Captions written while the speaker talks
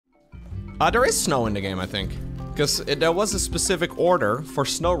There is snow in the game, I think. Because there was a specific order for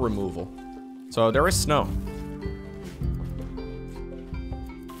snow removal. So there is snow.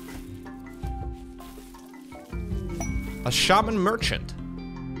 A shaman merchant.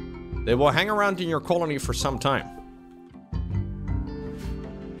 They will hang around in your colony for some time.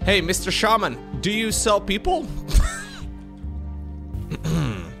 Hey, Mr. Shaman, do you sell people?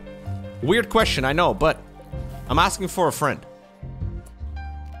 Weird question, I know, but I'm asking for a friend.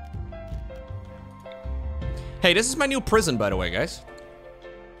 Hey, this is my new prison, by the way, guys.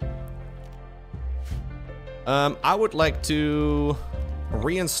 I would like to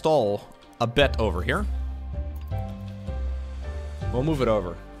reinstall a bed over here. We'll move it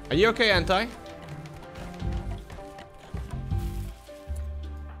over. Are you okay, Anti?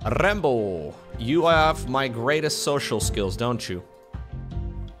 Rambo, you have my greatest social skills, don't you?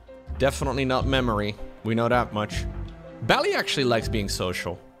 Definitely not memory. We know that much. Belly actually likes being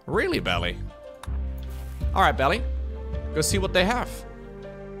social. Really, Belly? Alright, Belly. Go see what they have.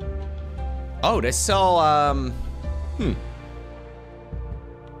 Oh, they sell,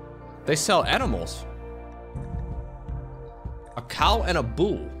 They sell animals. A cow and a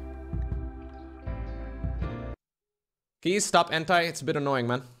bull. Can you stop, Anti? It's a bit annoying,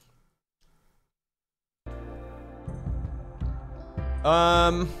 man.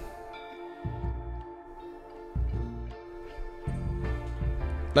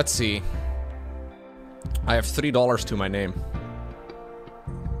 Let's see. I have $3 to my name.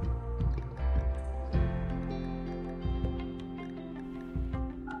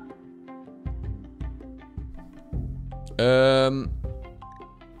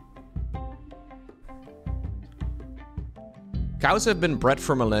 Cows have been bred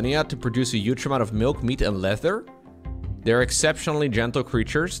for millennia to produce a huge amount of milk, meat, and leather. They're exceptionally gentle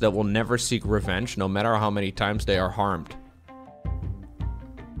creatures that will never seek revenge, no matter how many times they are harmed.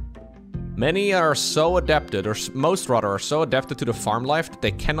 Many are so adapted, or most rather, are so adapted to the farm life that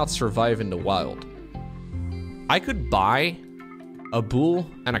they cannot survive in the wild. I could buy a bull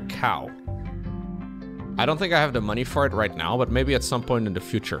and a cow. I don't think I have the money for it right now, but maybe at some point in the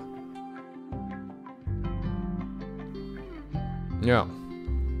future. Yeah.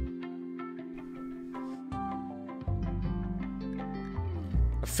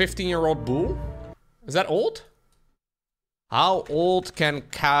 A 15-year-old bull? Is that old? How old can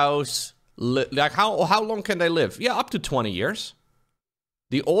cows live? Like, how long can they live? Yeah, up to 20 years.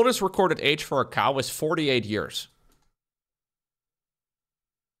 The oldest recorded age for a cow is 48 years.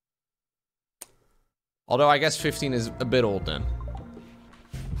 Although I guess 15 is a bit old then.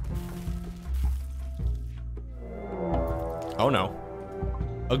 Oh no.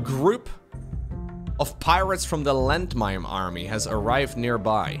 A group of pirates from the Landmine army has arrived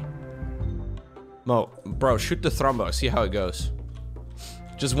nearby. Mo, bro, shoot the thrombo, see how it goes.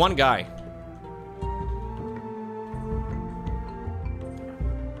 Just one guy.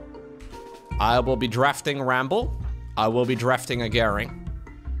 I will be drafting Ramble. I will be drafting a Garing.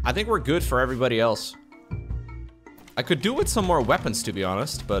 I think we're good for everybody else. I could do with some more weapons, to be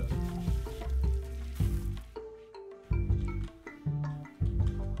honest, but...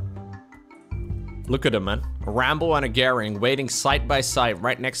 Look at them, man. A Ramble and a Garing waiting side by side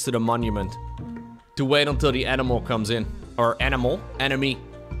right next to the monument. To wait until the animal comes in. Or enemy.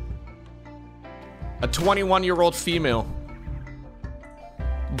 A 21-year-old female.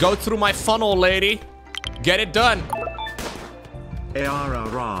 Go through my funnel, lady. Get it done.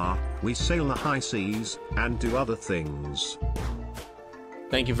 ARRR, we sail the high seas and do other things.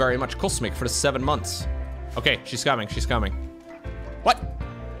 Thank you very much, Cosmic, for the 7 months. Okay, she's coming, she's coming. What?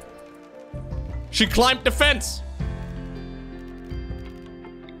 She climbed the fence!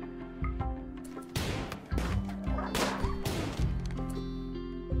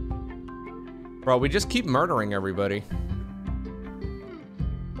 Bro, we just keep murdering everybody.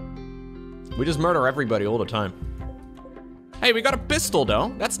 We just murder everybody all the time. Hey, we got a pistol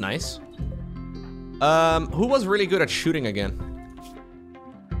though. That's nice. Who was really good at shooting again?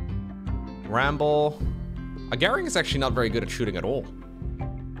 Ramble. Garing is actually not very good at shooting at all.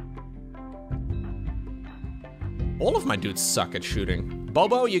 All of my dudes suck at shooting.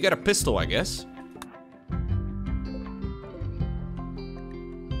 Bobo, you get a pistol, I guess.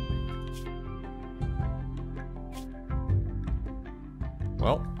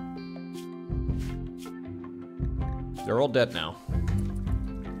 Well. They're all dead now.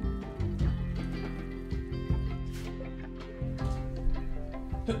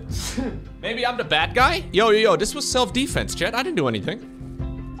 Maybe I'm the bad guy? Yo, this was self-defense, chat. I didn't do anything.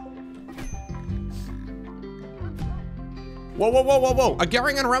 Whoa. A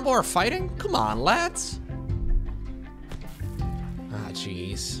Garing and Rambo are fighting? Come on, lads. Ah,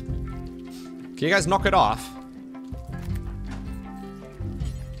 jeez. Can you guys knock it off?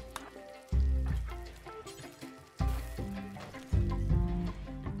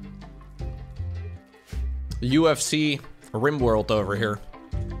 UFC RimWorld over here.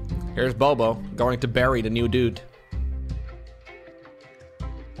 Here's Bobo going to bury the new dude.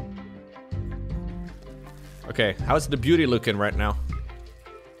 Okay, how's the beauty looking right now?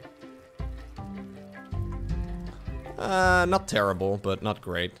 Not terrible, but not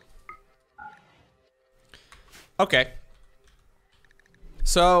great. Okay.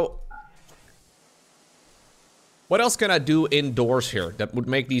 So, what else can I do indoors here that would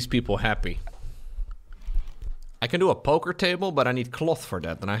make these people happy? I can do a poker table, but I need cloth for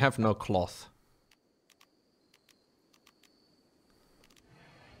that, and I have no cloth.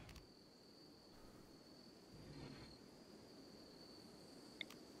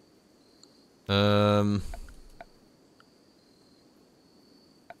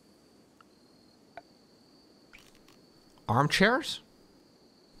 Armchairs?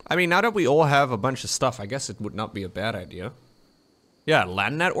 I mean, now that we all have a bunch of stuff, I guess it would not be a bad idea. Yeah,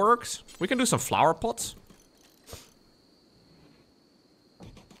 land networks. We can do some flower pots.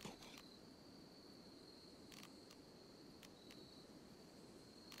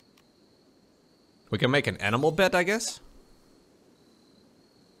 We can make an animal bed, I guess.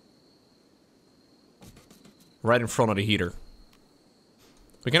 Right in front of the heater.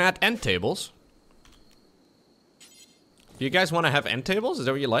 We can add end tables. Do you guys want to have end tables? Is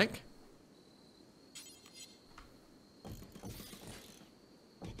that what you like?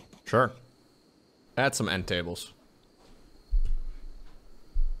 Sure. Add some end tables.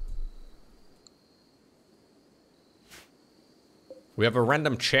 We have a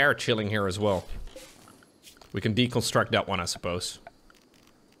random chair chilling here as well. We can deconstruct that one, I suppose.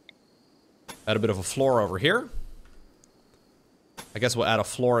 Add a bit of a floor over here. I guess we'll add a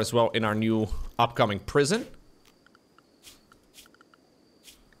floor as well in our new upcoming prison.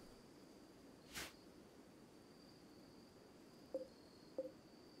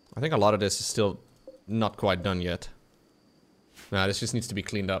 I think a lot of this is still not quite done yet. Nah, this just needs to be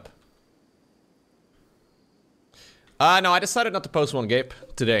cleaned up. No, I decided not to post one, Gabe,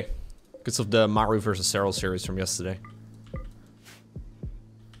 today. Because of the Maru vs. Cyril series from yesterday.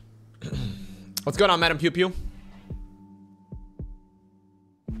 What's going on, Madam Pew Pew?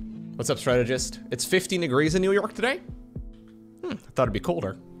 What's up, strategist? It's 15 degrees in New York today? I thought it'd be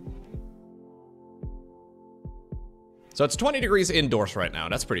colder. So it's 20 degrees indoors right now.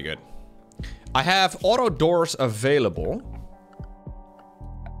 That's pretty good. I have auto doors available.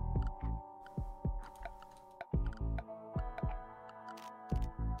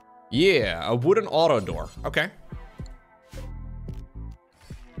 Yeah, a wooden auto door. Okay.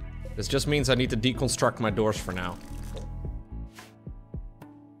 This just means I need to deconstruct my doors for now.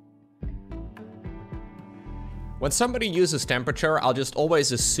 When somebody uses temperature, I'll just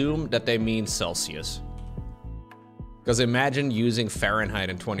always assume that they mean Celsius. Because imagine using Fahrenheit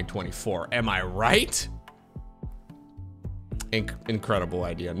in 2024. Am I right? Incredible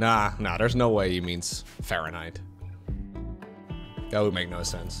idea. Nah, there's no way he means Fahrenheit. That would make no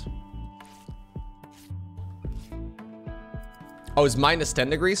sense. Oh, it's minus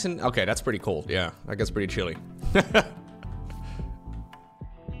 10 degrees? Okay, that's pretty cold. Yeah, that gets pretty chilly.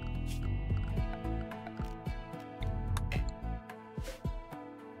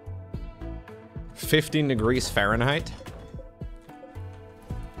 15 degrees Fahrenheit.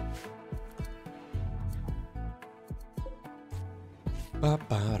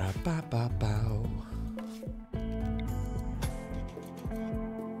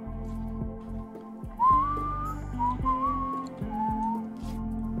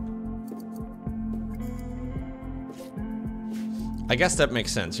 I guess that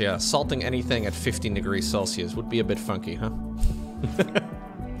makes sense, yeah. Salting anything at 15 degrees Celsius would be a bit funky, huh?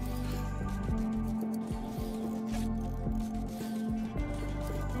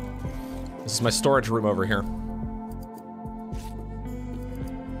 This is my storage room over here.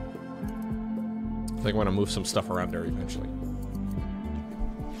 I think I want to move some stuff around there eventually.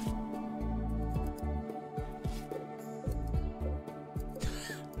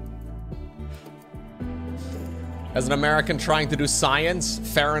 As an American trying to do science,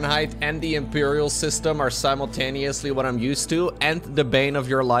 Fahrenheit and the imperial system are simultaneously what I'm used to and the bane of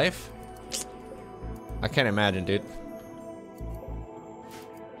your life. I can't imagine, dude.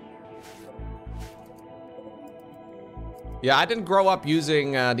 Yeah, I didn't grow up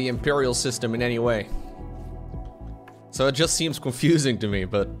using the imperial system in any way. So it just seems confusing to me,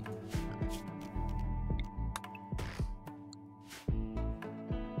 but...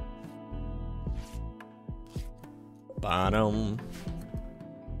 Bottom.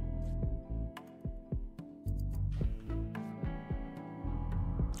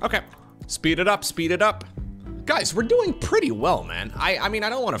 Okay. Speed it up, speed it up. Guys, we're doing pretty well, man. I mean, I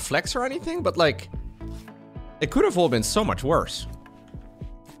don't want to flex or anything, but like, it could have all been so much worse.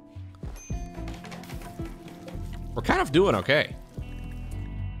 We're kind of doing okay.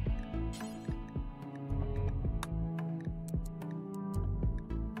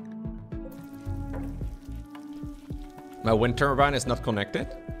 My wind turbine is not connected.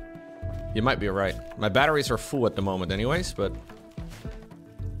 You might be right. My batteries are full at the moment anyways, but...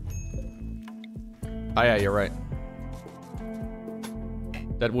 Oh yeah, you're right.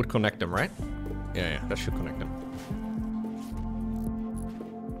 That would connect them, right? Yeah, that should connect them.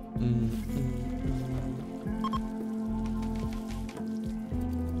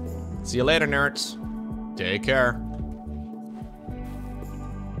 See you later, nerds. Take care.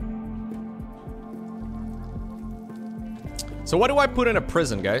 So what do I put in a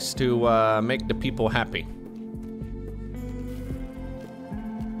prison, guys, to make the people happy?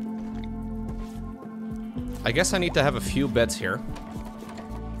 I guess I need to have a few beds here.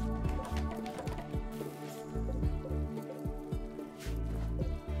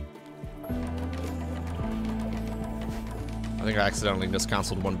 I think I accidentally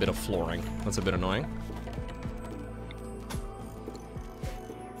miscanceled one bit of flooring. That's a bit annoying.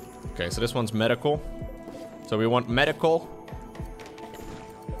 Okay, so this one's medical. So we want medical.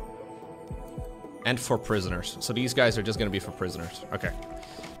 And for prisoners. So these guys are just gonna be for prisoners. Okay.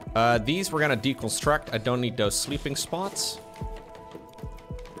 These we're gonna deconstruct. I don't need those sleeping spots.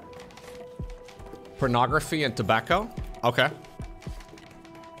 Pornography and tobacco. Okay.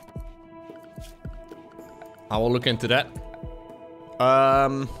 I will look into that.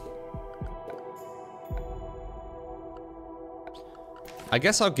 I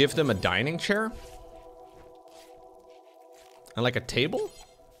guess I'll give them a dining chair. And like a table?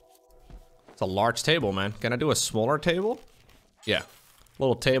 It's a large table, man. Can I do a smaller table? Yeah.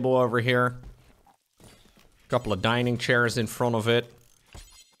 Little table over here. A couple of dining chairs in front of it.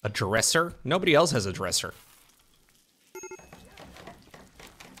 A dresser? Nobody else has a dresser.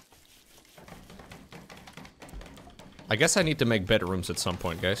 I guess I need to make bedrooms at some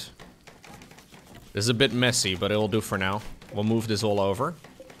point, guys. This is a bit messy, but it'll do for now. We'll move this all over.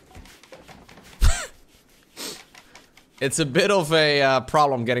 It's a bit of a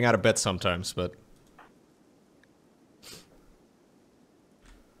problem getting out of bed sometimes, but...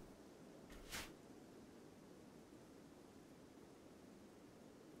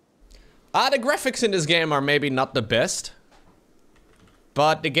 The graphics in this game are maybe not the best.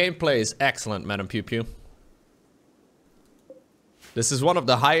 But the gameplay is excellent, Madam Pew Pew. This is one of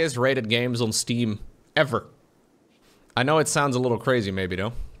the highest rated games on Steam ever. I know it sounds a little crazy maybe,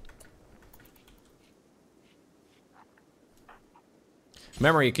 though.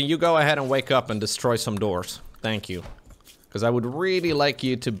 Memory, can you go ahead and wake up and destroy some doors? Thank you. Because I would really like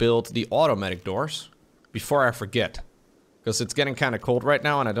you to build the automatic doors before I forget. Because it's getting kind of cold right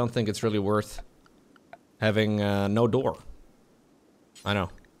now and I don't think it's really worth having no door. I know.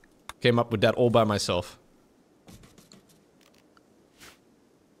 Came up with that all by myself.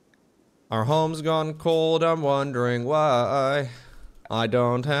 Our home's gone cold, I'm wondering why I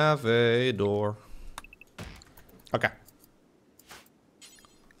don't have a door. Okay.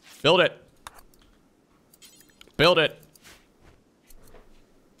 Build it. Build it.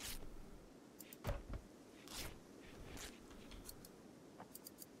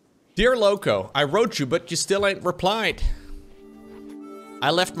 Dear Lowko, I wrote you, but you still ain't replied.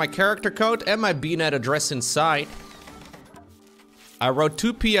 I left my character code and my BNet address inside. I wrote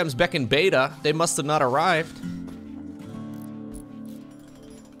 2 PMs back in beta. They must have not arrived.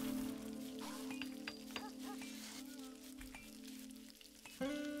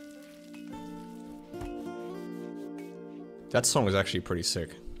 That song is actually pretty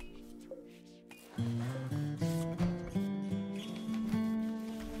sick.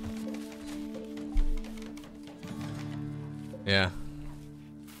 Yeah.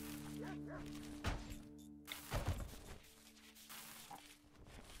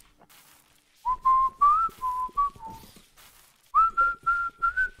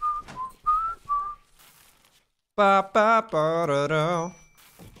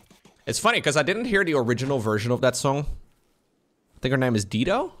 It's funny because I didn't hear the original version of that song. I think her name is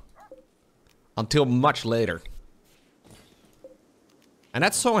Dido? Until much later. And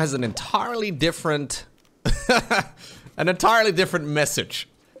that song has an entirely different... an entirely different message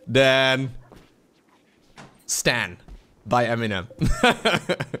than Stan by Eminem.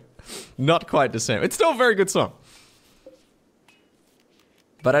 Not quite the same. It's still a very good song.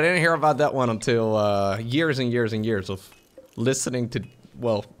 But I didn't hear about that one until years and years and years of listening to,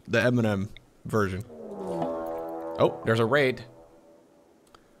 well, the Eminem version. Oh, there's a raid.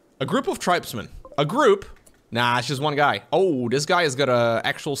 A group of tribesmen. A group? Nah, it's just one guy. Oh, this guy has got a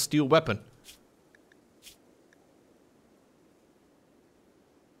actual steel weapon.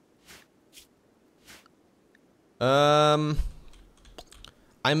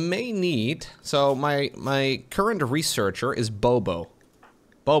 I may need... So, my current researcher is Bobo.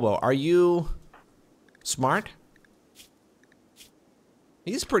 Bobo, are you... smart?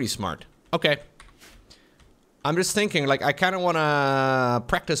 He's pretty smart. Okay. I'm just thinking, like, I kind of want to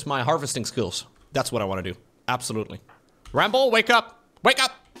practice my harvesting skills. That's what I want to do. Absolutely. Ramble, wake up! Wake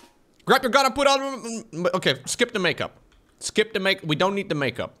up! Grab your gun and put on... Okay, skip the makeup. Skip the make... We don't need the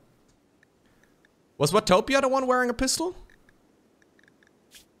makeup. Was Watopia the one wearing a pistol?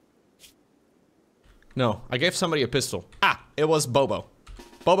 No, I gave somebody a pistol. Ah, it was Bobo.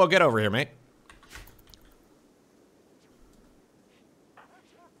 Bobo, get over here, mate.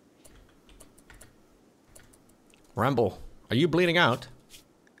 Ramble, are you bleeding out?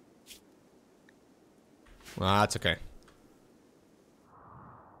 Ah, that's okay.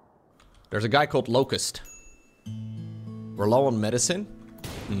 There's a guy called Locust. We're low on medicine?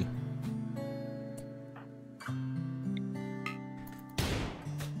 Hmm.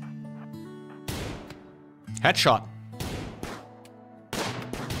 Headshot.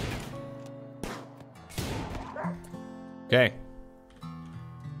 Okay.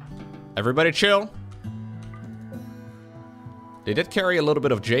 Everybody chill. They did carry a little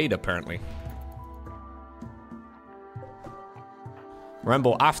bit of jade, apparently.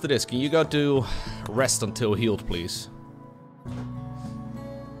 Rambo, after this, can you go to rest until healed, please?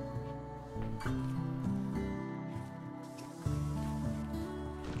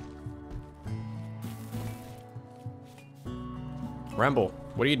 Rambo,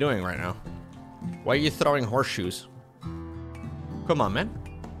 what are you doing right now? Why are you throwing horseshoes? Come on, man.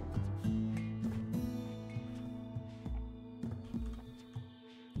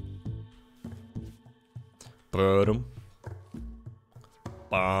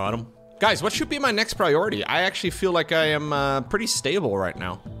 Bottom. Guys, what should be my next priority? I actually feel like I am pretty stable right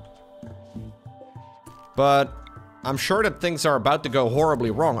now. But I'm sure that things are about to go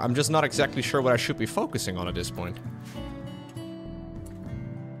horribly wrong. I'm just not exactly sure what I should be focusing on at this point.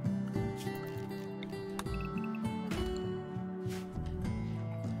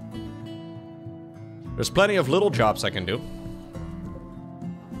 There's plenty of little jobs I can do.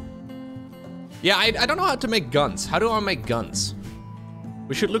 Yeah, I don't know how to make guns. How do I make guns?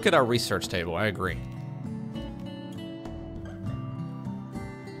 We should look at our research table, I agree.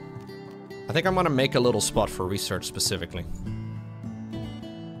 I think I'm gonna make a little spot for research specifically.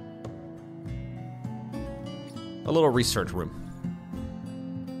 A little research room.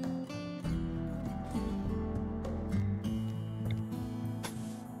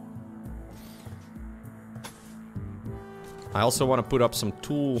 I also want to put up some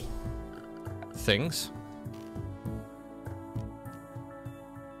tool things.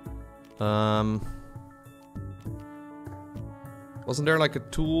 Wasn't there like a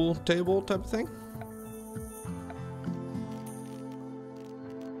tool table type of thing?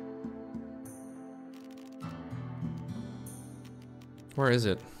 Where is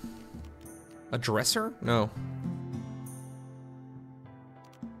it? A dresser? No.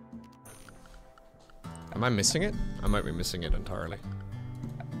 Am I missing it? I might be missing it entirely.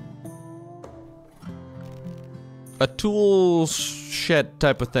 A tool shed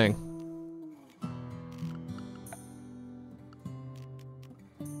type of thing.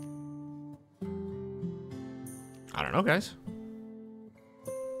 I don't know, guys.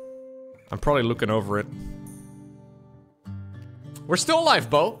 I'm probably looking over it. We're still alive,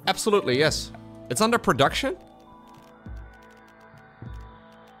 Bo. Absolutely, yes. It's under production?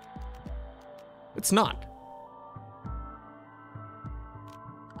 It's not.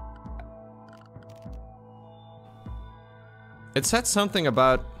 It said something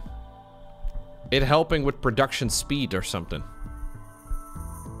about it helping with production speed or something.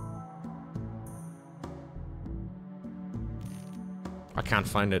 I can't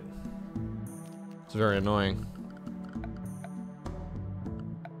find it. It's very annoying.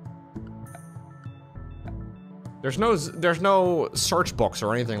 There's no search box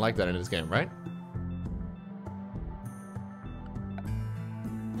or anything like that in this game, right?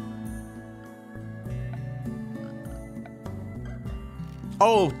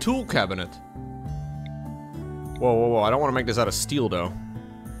 Oh, tool cabinet. Whoa, whoa, whoa. I don't want to make this out of steel, though.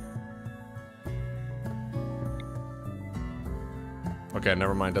 Okay,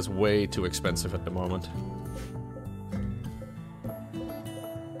 never mind. That's way too expensive at the moment.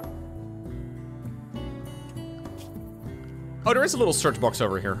 Oh, there is a little search box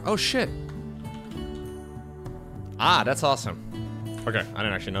over here. Oh, shit. Ah, that's awesome. Okay, I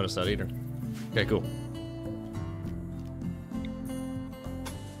didn't actually notice that either. Okay, cool.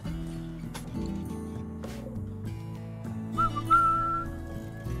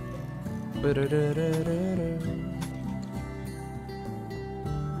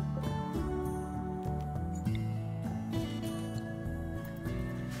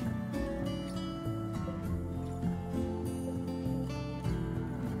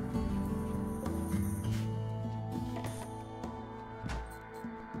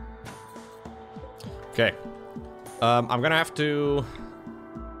 Okay. I'm gonna have to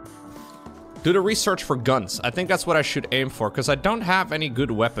do the research for guns. I think that's what I should aim for, because I don't have any good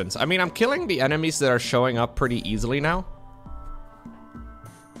weapons. I mean, I'm killing the enemies that are showing up pretty easily now.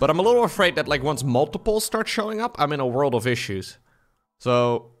 But I'm a little afraid that, like, once multiples start showing up, I'm in a world of issues.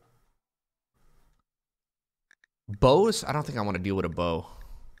 So... bows? I don't think I want to deal with a bow.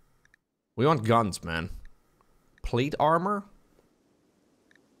 We want guns, man. Plate armor?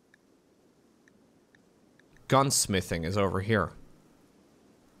 Gunsmithing is over here.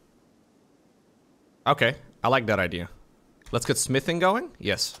 Okay, I like that idea. Let's get smithing going?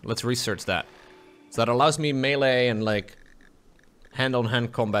 Yes, let's research that. So that allows me melee and, like,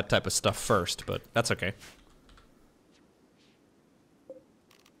 hand-on-hand combat type of stuff first, but that's okay.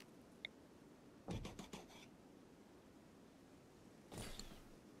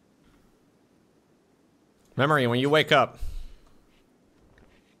 Memory, when you wake up.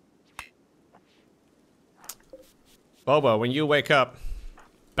 Bobo, when you wake up.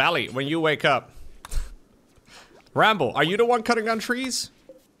 Bally, when you wake up. Ramble, are you the one cutting down trees?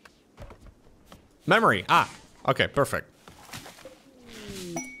 Memory, ah, okay, perfect.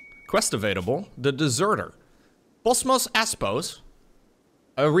 Quest available, the deserter. Bosmos Aspos,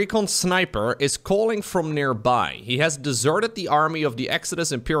 a recon sniper, is calling from nearby. He has deserted the army of the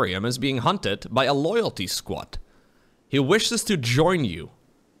Exodus Imperium and is being hunted by a loyalty squad. He wishes to join you.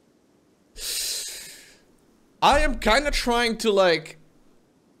 I am kind of trying to, like,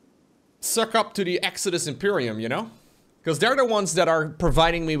 suck up to the Exodus Imperium, you know? Because they're the ones that are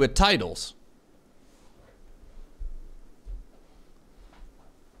providing me with titles.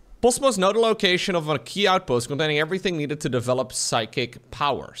 Bosmos know the location of a key outpost containing everything needed to develop psychic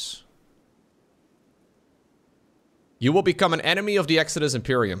powers. You will become an enemy of the Exodus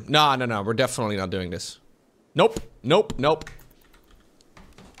Imperium. No, no, no, we're definitely not doing this. Nope, nope, nope.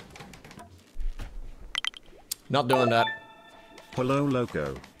 Not doing that. Hello,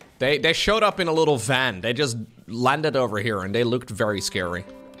 Lowko. They showed up in a little van. They just landed over here and they looked very scary.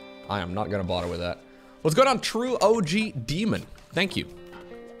 I am not gonna bother with that. What's going on, True OG Demon? Thank you.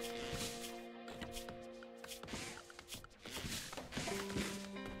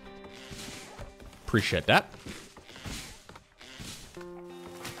 Appreciate that.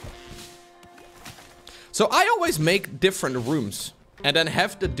 So I always make different rooms and then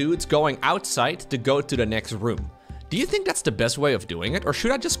have the dudes going outside to go to the next room. Do you think that's the best way of doing it, or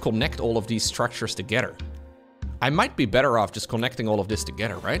should I just connect all of these structures together? I might be better off just connecting all of this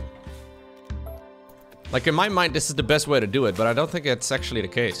together, right? Like, in my mind, this is the best way to do it, but I don't think it's actually the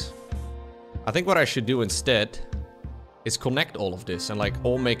case. I think what I should do instead is connect all of this and, like,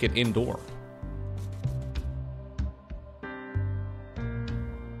 all make it indoor.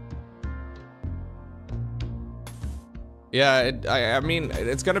 Yeah, I mean,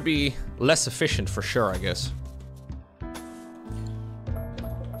 it's gonna be less efficient for sure, I guess.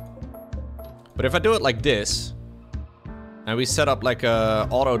 But if I do it like this, and we set up like a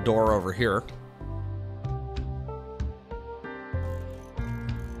auto door over here,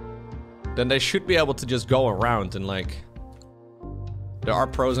 then they should be able to just go around and, like, there are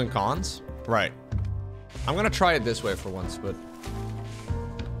pros and cons. Right. I'm gonna try it this way for once, but...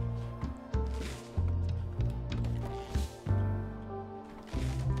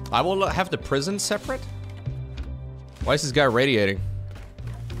 I will have the prison separate? Why is this guy radiating?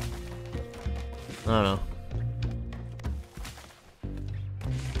 I don't know.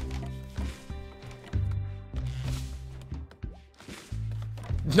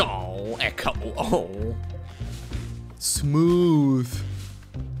 No, Echo. Oh. Smooth.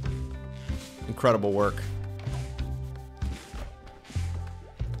 Incredible work.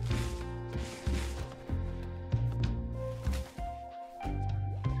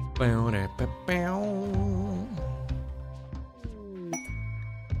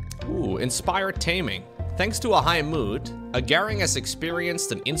 Ooh, inspired taming. Thanks to a high mood, Agaring has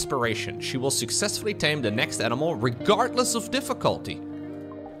experienced an inspiration. She will successfully tame the next animal regardless of difficulty.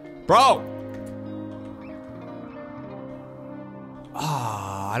 Bro!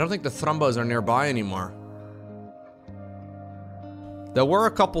 Ah, I don't think the thrumbos are nearby anymore. There were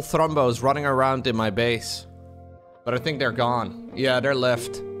a couple thrumbos running around in my base. But I think they're gone. Yeah, they're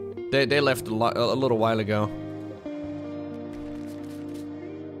left. They left a little while ago.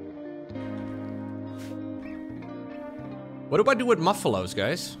 What do I do with muffalos,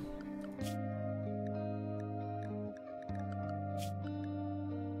 guys?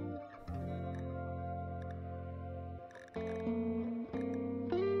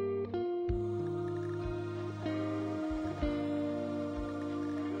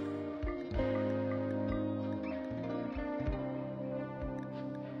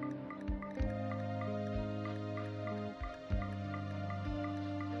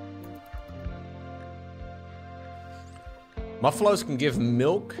 Muffalos can give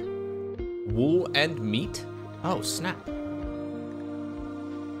milk, wool, and meat? Oh, snap. Do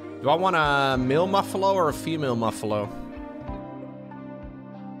I want a male muffalo or a female muffalo?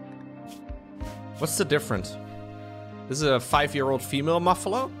 What's the difference? This is a 5-year-old female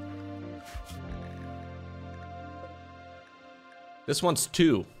muffalo? This one's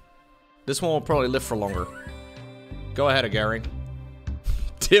 2. This one will probably live for longer. Go ahead, Gary.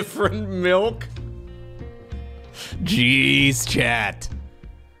 Different milk? Jeez, chat.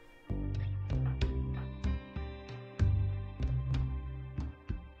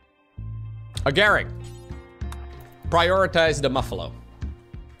 Gary, prioritize the muffalo.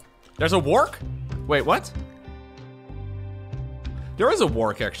 There's a work? Wait, what? There is a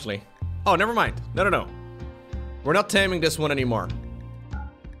work, actually. Oh, never mind. No. We're not taming this one anymore.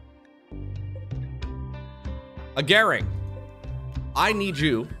 Gary, I need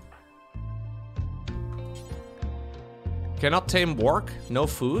you. Cannot tame work? No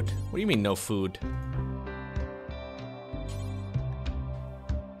food? What do you mean, no food?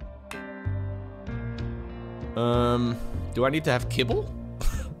 Do I need to have kibble?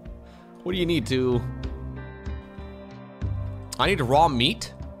 What do you need to... I need raw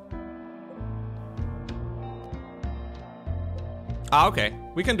meat? Ah, okay.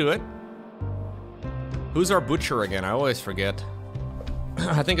 We can do it. Who's our butcher again? I always forget.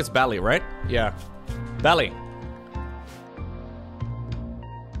 I think it's Belly, right? Yeah. Belly.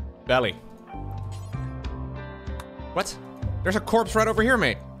 Belly. What? There's a corpse right over here,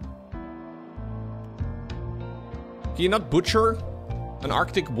 mate. Can you not butcher an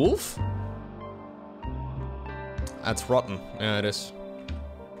Arctic wolf? That's rotten. Yeah, it is.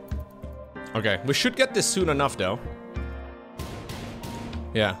 Okay, we should get this soon enough, though.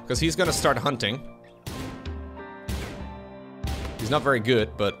 Yeah, because he's gonna start hunting. He's not very good,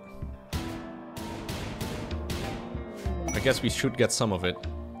 but... I guess we should get some of it.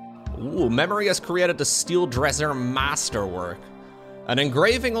 Ooh, Memory has created the Steel Dresser Masterwork. An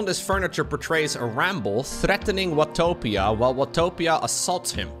engraving on this furniture portrays a Ramble threatening Watopia while Watopia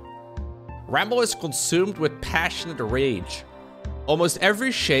assaults him. Ramble is consumed with passionate rage. Almost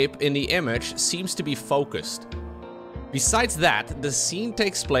every shape in the image seems to be focused. Besides that, the scene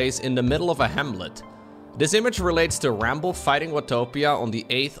takes place in the middle of a hamlet. This image relates to Ramble fighting Watopia on the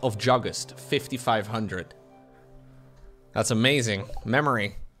 8th of August, 5500. That's amazing.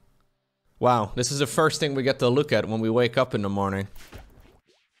 Memory. Wow, this is the first thing we get to look at when we wake up in the morning.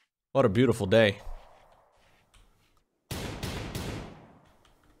 What a beautiful day.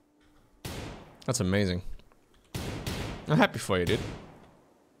 That's amazing. I'm happy for you, dude.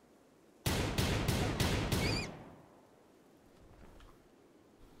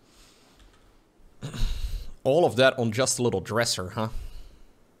 All of that on just a little dresser, huh?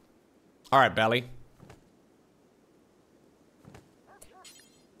 Alright, Belly.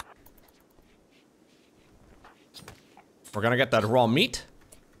 We're gonna get that raw meat.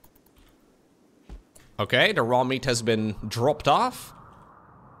 Okay, the raw meat has been dropped off.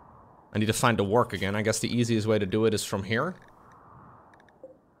 I need to find the work again. I guess the easiest way to do it is from here.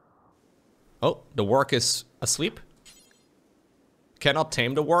 Oh, the work is asleep. Cannot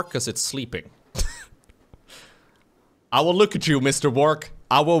tame the work because it's sleeping. I will look at you, Mr. Work.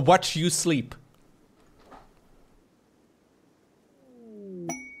 I will watch you sleep.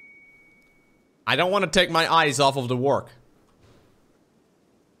 I don't want to take my eyes off of the work.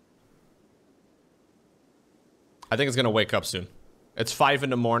 I think it's gonna wake up soon. It's 5 in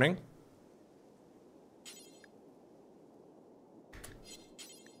the morning.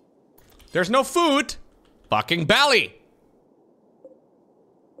 There's no food. Fucking belly.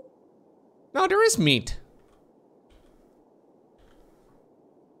 No, there is meat.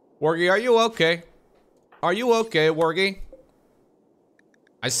 Wargy, are you okay? Are you okay, Wargy?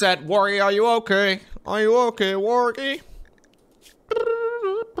 I said, Wargy, are you okay? Are you okay, Wargy?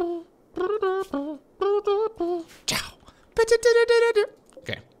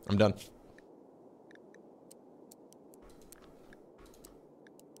 Okay, I'm done.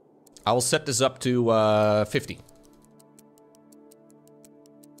 I will set this up to 50.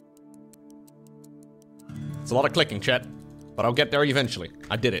 It's a lot of clicking, chat. But I'll get there eventually.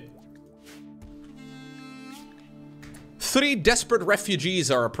 I did it. 3 desperate refugees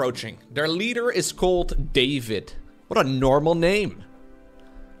are approaching. Their leader is called David. What a normal name.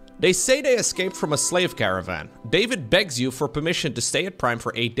 They say they escaped from a slave caravan. David begs you for permission to stay at Prime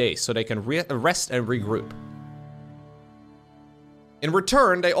for 8 days so they can rest and regroup. In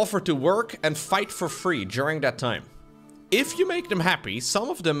return, they offer to work and fight for free during that time. If you make them happy, some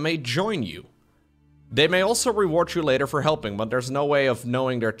of them may join you. They may also reward you later for helping, but there's no way of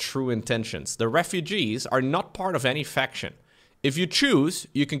knowing their true intentions. The refugees are not part of any faction. If you choose,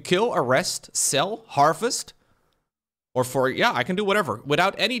 you can kill, arrest, sell, harvest, or yeah, I can do whatever,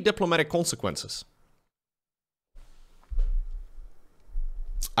 without any diplomatic consequences.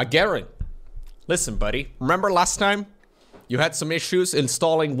 Garen, listen, buddy. Remember last time? You had some issues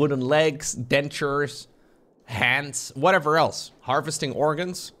installing wooden legs, dentures, hands, whatever else. Harvesting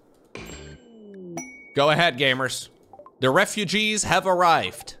organs. Go ahead, gamers. The refugees have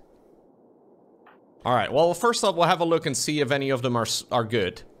arrived. Alright, well, first up, we'll have a look and see if any of them are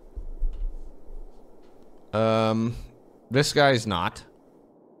good. This guy's not.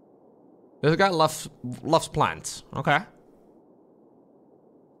 This guy loves plants. Okay.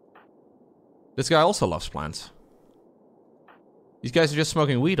 This guy also loves plants. These guys are just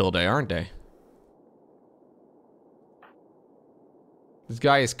smoking weed all day, aren't they? This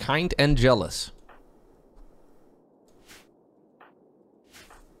guy is kind and jealous.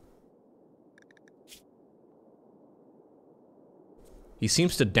 He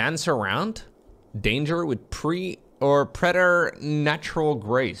seems to dance around. Danger with preternatural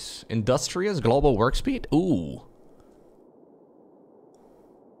grace. Industrious global work speed? Ooh.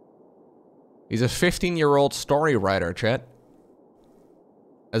 He's a 15-year-old story writer, chat.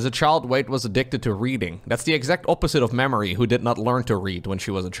 As a child, Wade was addicted to reading. That's the exact opposite of Memory, who did not learn to read when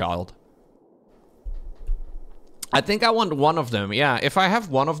she was a child. I think I want one of them. Yeah, if I have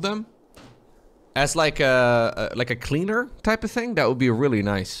one of them as like a cleaner type of thing, that would be really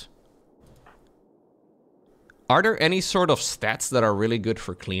nice. Are there any sort of stats that are really good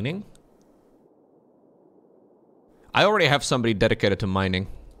for cleaning? I already have somebody dedicated to mining.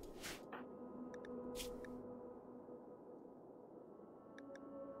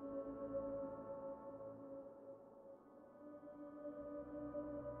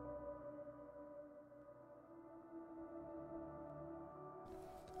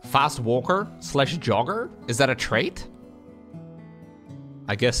 Fast walker / jogger? Is that a trait?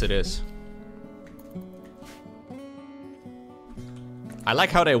 I guess it is. I like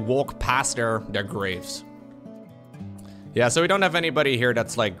how they walk past their graves. Yeah, so we don't have anybody here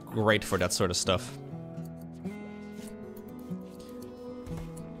that's like great for that sort of stuff.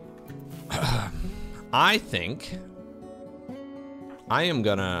 I think I am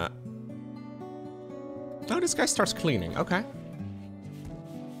gonna... Oh, this guy starts cleaning. Okay.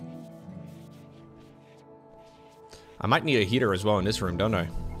 I might need a heater as well in this room, don't I?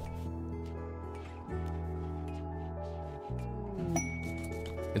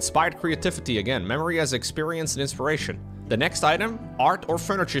 Inspired creativity again. Memory as experience and inspiration. The next item, art or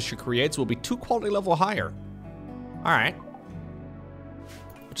furniture she creates, will be 2 quality level higher. Alright.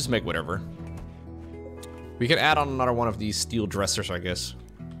 We'll just make whatever. We can add on another one of these steel dressers, I guess.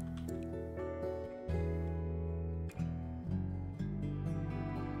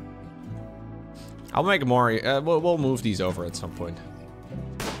 I'll make more. We'll move these over at some point.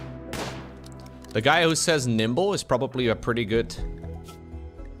 The guy who says nimble is probably a pretty good...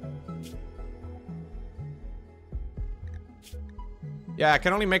 Yeah, I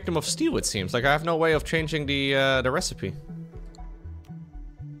can only make them of steel, it seems. Like, I have no way of changing the recipe.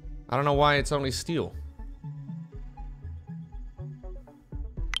 I don't know why it's only steel.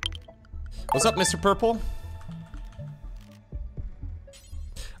 What's up, Mr. Purple?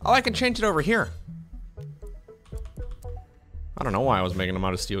 Oh, I can change it over here. I don't know why I was making them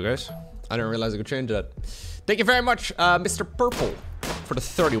out of steel, guys. I didn't realize I could change that. Thank you very much, Mr. Purple, for the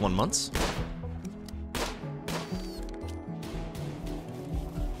 31 months.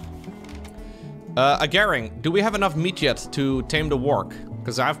 Agaring, do we have enough meat yet to tame the warg?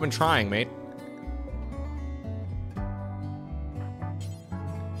 Because I've been trying, mate.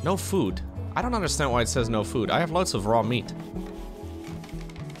 No food. I don't understand why it says no food. I have lots of raw meat.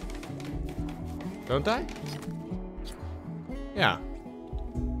 Don't I? Yeah.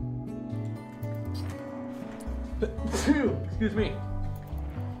 Excuse me.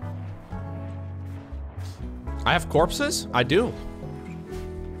 I have corpses? I do.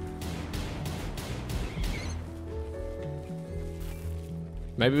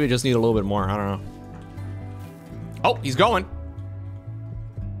 Maybe we just need a little bit more. I don't know. Oh, he's going.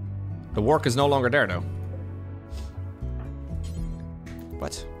 The warg is no longer there, though.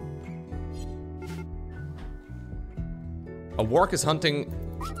 What? A warg is hunting...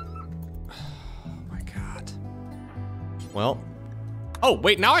 Oh my god. Well. Oh,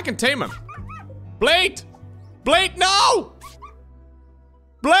 wait, now I can tame him. Blade! Blade, no!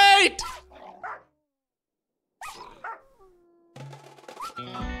 Blade!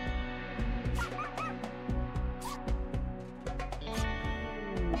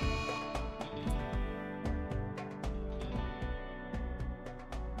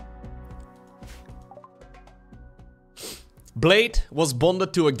 Blade was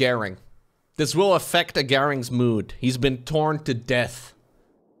bonded to a Gering. This will affect a Gering's mood. He's been torn to death.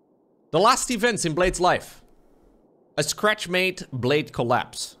 The last events in Blade's life. A scratch made Blade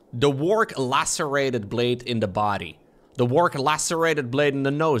collapse. The warg lacerated Blade in the body. The warg lacerated Blade in the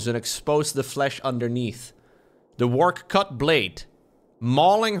nose and exposed the flesh underneath. The warg cut Blade,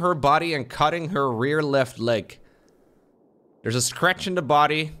 mauling her body and cutting her rear left leg. There's a scratch in the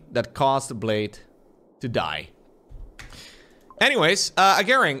body that caused Blade to die. Anyways,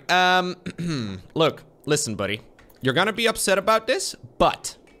 Gering, look, listen, buddy. You're gonna be upset about this,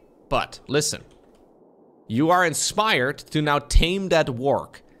 but, listen. You are inspired to now tame that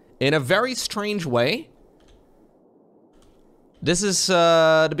warg in a very strange way. This is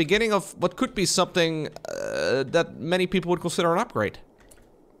the beginning of what could be something that many people would consider an upgrade.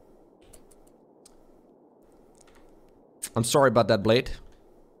 I'm sorry about that, Blade.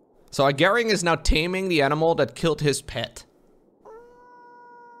 So Gering is now taming the animal that killed his pet.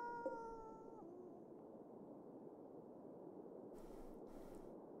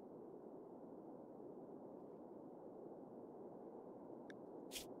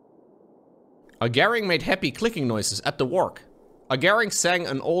 Gering made happy clicking noises at the warg. Gering sang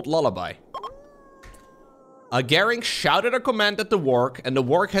an old lullaby. Gering shouted a command at the warg, and the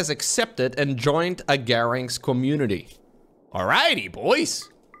warg has accepted and joined Gering's community. Alrighty, boys.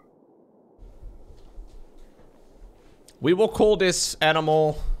 We will call this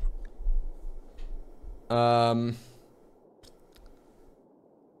animal... No,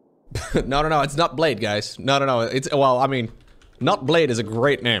 it's not Blade, guys. No, it's... Well, I mean, not Blade is a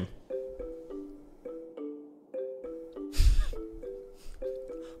great name.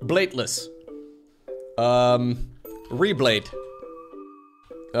 Bladeless. Reblade.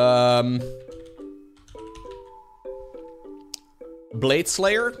 Blade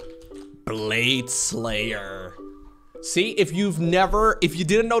Slayer? Blade Slayer. See, if you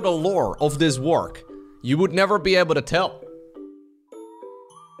didn't know the lore of this warg, you would never be able to tell.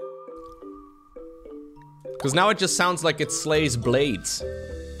 Because now it just sounds like it slays blades.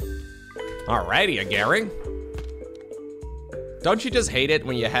 Alrighty, Gering. Don't you just hate it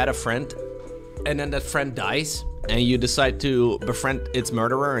when you had a friend, and then that friend dies, and you decide to befriend its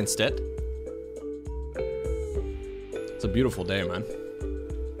murderer instead? It's a beautiful day, man.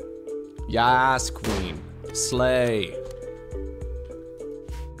 Yas, queen. Slay.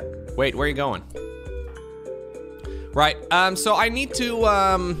 Wait, where are you going? Right, so I need to,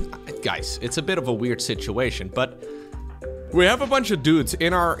 guys, it's a bit of a weird situation, but we have a bunch of dudes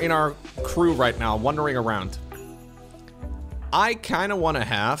in our crew right now wandering around. I kind of want to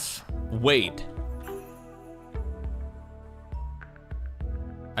have Wade.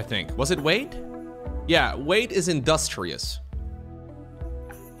 I think. Was it Wade? Yeah, Wade is industrious.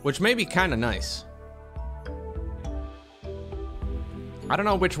 Which may be kind of nice. I don't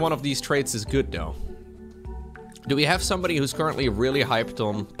know which one of these traits is good, though. Do we have somebody who's currently really hyped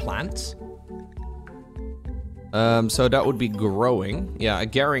on plants? So that would be growing. Yeah,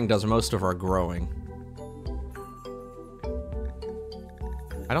 Gering does most of our growing.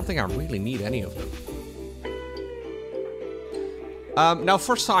 I don't think I really need any of them. Now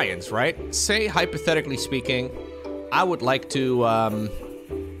for science, right? Say, hypothetically speaking, I would like to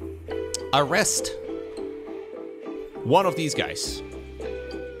arrest one of these guys.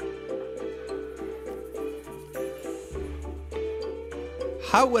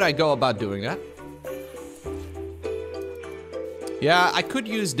 How would I go about doing that? Yeah, I could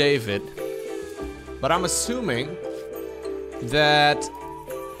use David, but I'm assuming that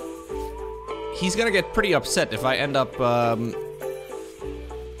he's gonna get pretty upset if I end up,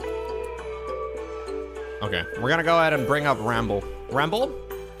 Okay, we're gonna go ahead and bring up Ramble. Ramble?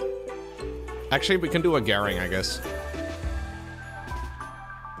 Actually, we can do a Gering, I guess.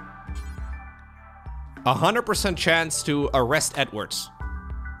 100% chance to arrest Edwards.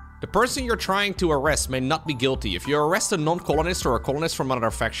 The person you're trying to arrest may not be guilty. If you arrest a non-colonist or a colonist from another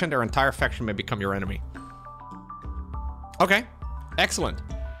faction, their entire faction may become your enemy. Okay, excellent.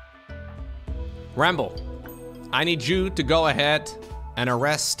 Ramble, I need you to go ahead and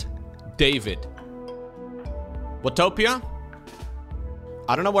arrest David. Watopia,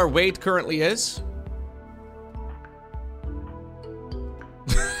 I don't know where Wade currently is.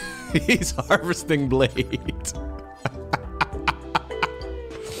 He's harvesting blade.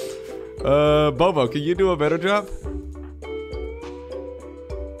 Bobo, can you do a better job?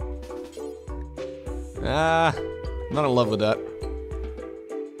 Not in love with that.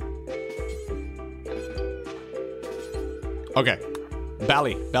 Okay.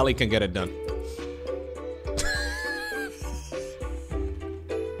 Bally can get it done.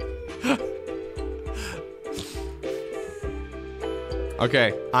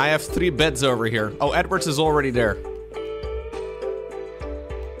 Okay, I have 3 beds over here. Oh, Edwards is already there.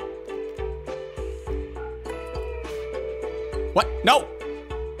 What? No!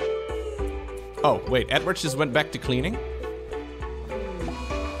 Oh, wait, Edwards just went back to cleaning?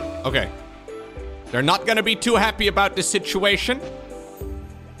 Okay. They're not gonna be too happy about this situation.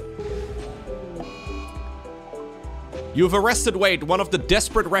 You've arrested Wade, one of the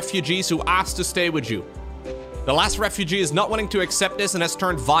desperate refugees who asked to stay with you. The last refugee is not wanting to accept this and has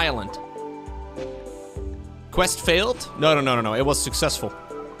turned violent. Quest failed? No. It was successful.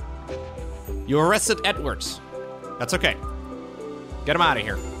 You arrested Edwards. That's okay. Get him out of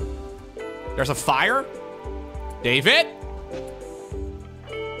here. There's a fire? David?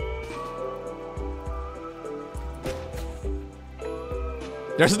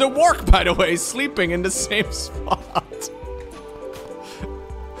 There's the work, by the way, sleeping in the same spot.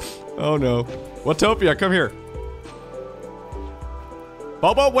 Oh no. Watopia, come here.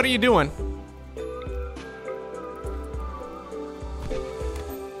 Bobo, what are you doing?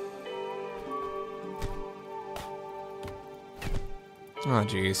 Oh,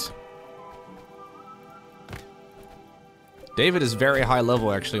 jeez. David is very high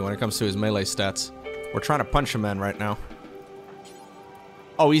level, actually, when it comes to his melee stats. We're trying to punch a man right now.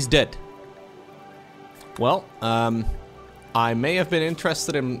 Oh, he's dead. Well, I may have been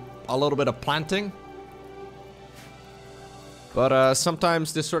interested in a little bit of planting. But,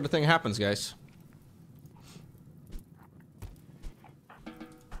 sometimes this sort of thing happens, guys.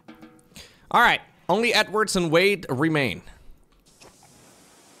 Alright, only Edwards and Wade remain.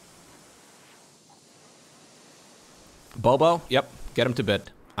 Bobo? Yep, get him to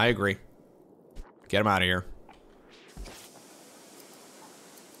bed. I agree. Get him out of here.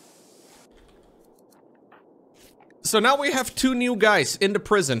 So now we have 2 new guys in the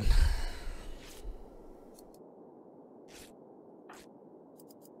prison.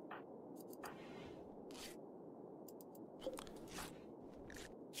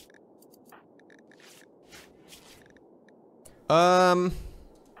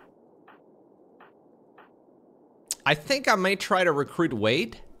 I think I may try to recruit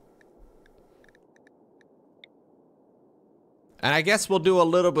Wade. And I guess we'll do a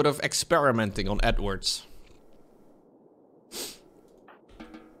little bit of experimenting on Edwards.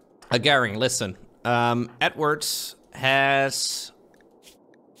 Gary, listen. Edwards has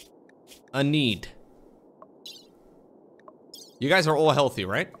a need. You guys are all healthy,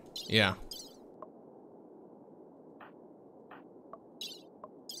 right? Yeah.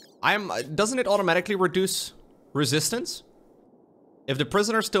 Doesn't it automatically reduce resistance? If the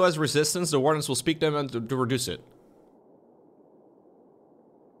prisoner still has resistance, the wardens will speak to them to reduce it.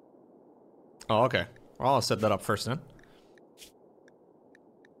 Oh, okay. Well, I'll set that up first then.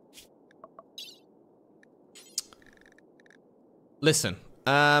 Listen,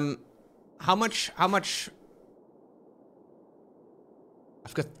 how much? I've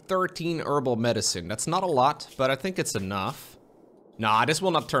got 13 herbal medicine. That's not a lot, but I think it's enough. Nah, this will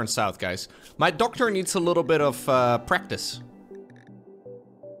not turn south, guys. My doctor needs a little bit of practice.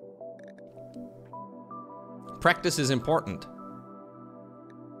 Practice is important.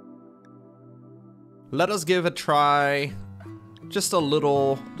 Let us give a try. Just a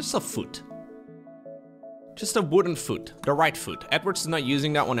foot. Just a wooden foot. The right foot. Edwards is not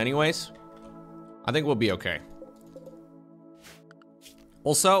using that one anyways. I think we'll be okay.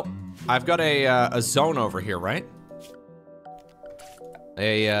 Also, I've got a zone over here, right?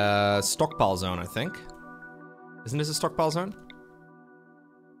 A stockpile zone, I think. Isn't this a stockpile zone?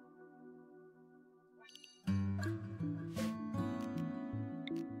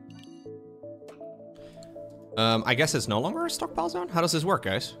 I guess it's no longer a stockpile zone? How does this work,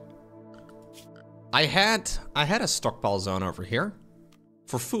 guys? I had a stockpile zone over here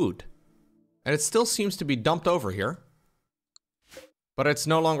for food. And it still seems to be dumped over here. But it's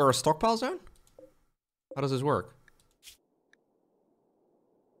no longer a stockpile zone? How does this work?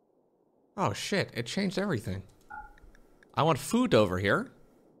 Oh shit, it changed everything. I want food over here.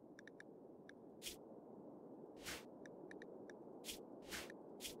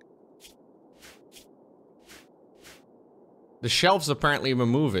 The shelves apparently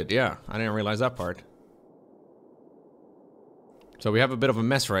remove it. Yeah, I didn't realize that part. So we have a bit of a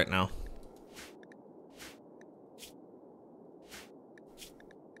mess right now.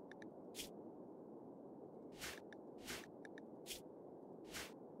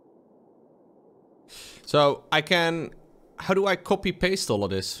 So I can... How do I copy paste all of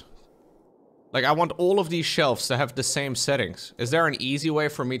this? Like, I want all of these shelves to have the same settings. Is there an easy way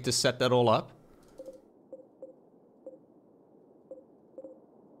for me to set that all up?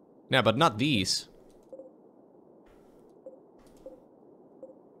 Yeah, but not these.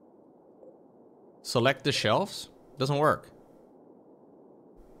 Select the shelves? Doesn't work.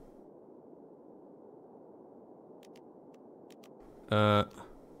 I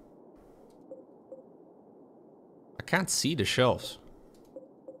can't see the shelves.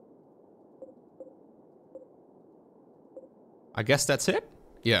 I guess that's it?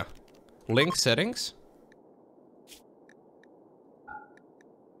 Yeah. Link settings.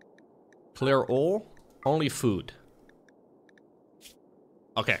 Clear all. Only food.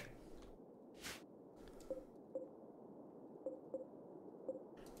 Okay.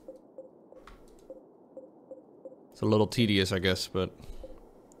 It's a little tedious, I guess, but...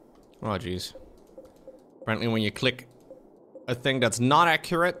 Oh, jeez. Apparently when you click a thing that's not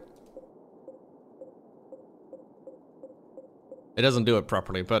accurate, it doesn't do it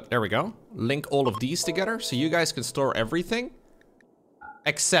properly, but there we go. Link all of these together so you guys can store everything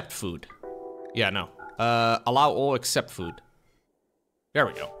except food. Yeah, no. Allow all except food. There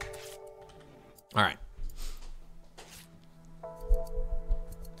we go. All right.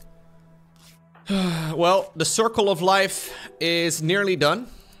 Well, the circle of life is nearly done.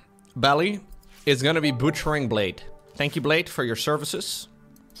 Belly is gonna be butchering Blade. Thank you, Blade, for your services.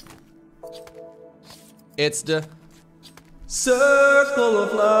 It's the circle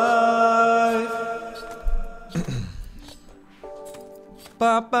of life.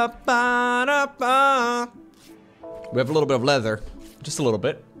 Ba, ba, ba, da, ba. We have a little bit of leather, just a little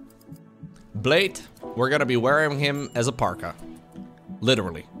bit. Blade, we're gonna be wearing him as a parka,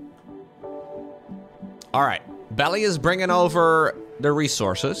 literally. All right, Belly is bringing over the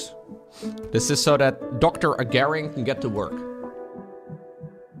resources. This is so that Dr. Agaring can get to work.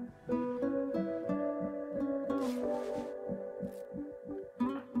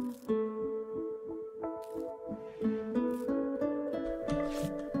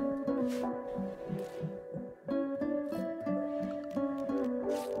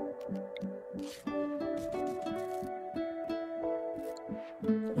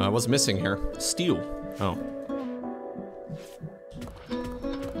 What's missing here? Steel. Oh.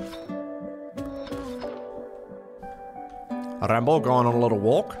 Rambo going on a little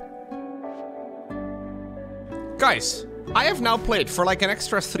walk. Guys, I have now played for like an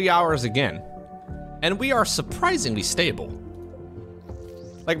extra 3 hours again. And we are surprisingly stable.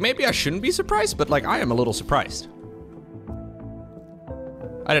 Like, maybe I shouldn't be surprised, but like, I am a little surprised.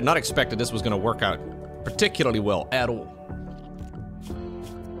 I did not expect that this was gonna work out particularly well at all.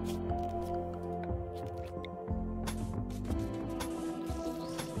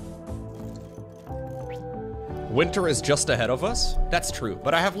 Winter is just ahead of us. That's true,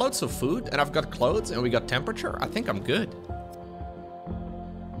 but I have loads of food and I've got clothes and we got temperature. I think I'm good.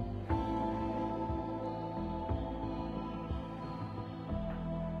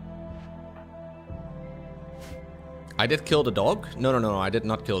 I did kill the dog? No, I did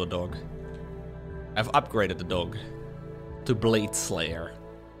not kill the dog. I've upgraded the dog to Blade Slayer.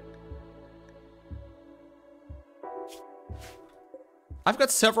 I've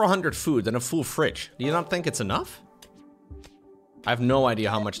got several hundred food and a full fridge. Do you not think it's enough? I have no idea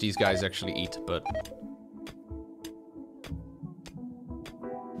how much these guys actually eat, but...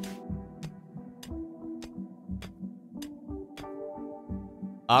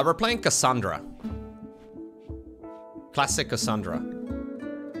 we're playing Cassandra. Classic Cassandra.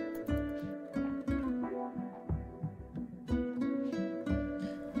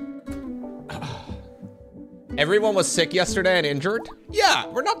 Everyone was sick yesterday and injured? Yeah,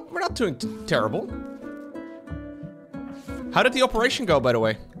 we're not doing terrible. How did the operation go, by the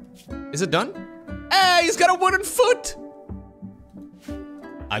way? Is it done? Hey, he's got a wooden foot!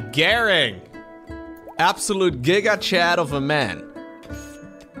 A Garing. Absolute giga chad of a man.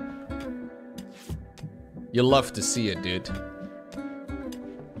 You love to see it, dude.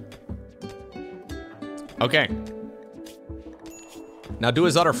 Okay. Now do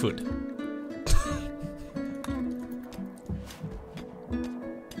his other foot.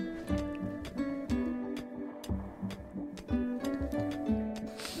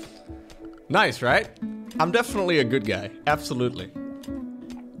 Nice, right? I'm definitely a good guy. Absolutely.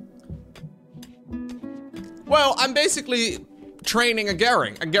 Well, I'm basically training a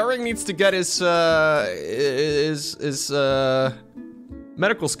Gering. A Gering needs to get his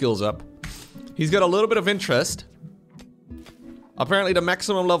medical skills up. He's got a little bit of interest. Apparently the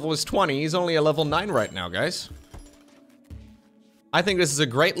maximum level is 20. He's only a level 9 right now, guys. I think this is a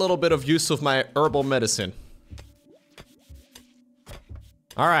great little bit of use of my herbal medicine.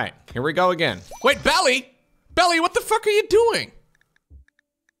 Alright, here we go again. Wait, Belly! Belly, what the fuck are you doing?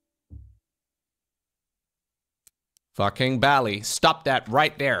 Fucking Bally, stop that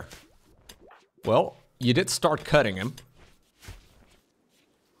right there. Well, you did start cutting him.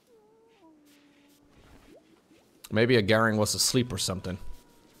 Maybe a Gering was asleep or something.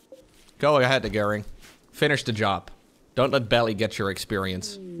 Go ahead, Gering. Finish the job. Don't let Belly get your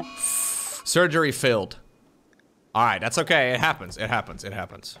experience. Surgery failed. Alright, that's okay. It happens. It happens. It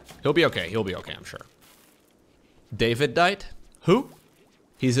happens. He'll be okay. He'll be okay, I'm sure. David died? Who?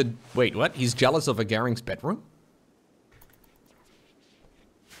 He's a... Wait, what? He's jealous of a Gering's bedroom?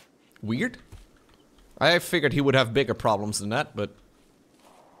 Weird. I figured he would have bigger problems than that, but...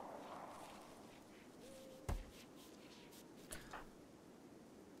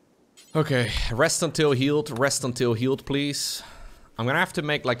 Okay, rest until healed, please. I'm gonna have to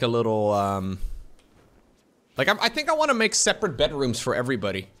make like a little, like, I think I want to make separate bedrooms for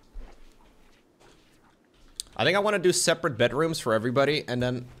everybody. I think I want to do separate bedrooms for everybody, and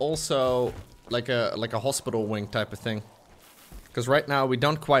then also like a hospital wing type of thing. Because right now we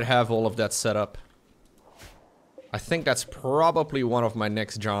don't quite have all of that set up. I think that's probably one of my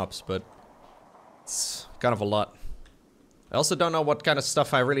next jobs, but it's kind of a lot. I also don't know what kind of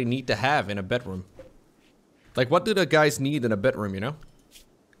stuff I really need to have in a bedroom. Like, what do the guys need in a bedroom, you know?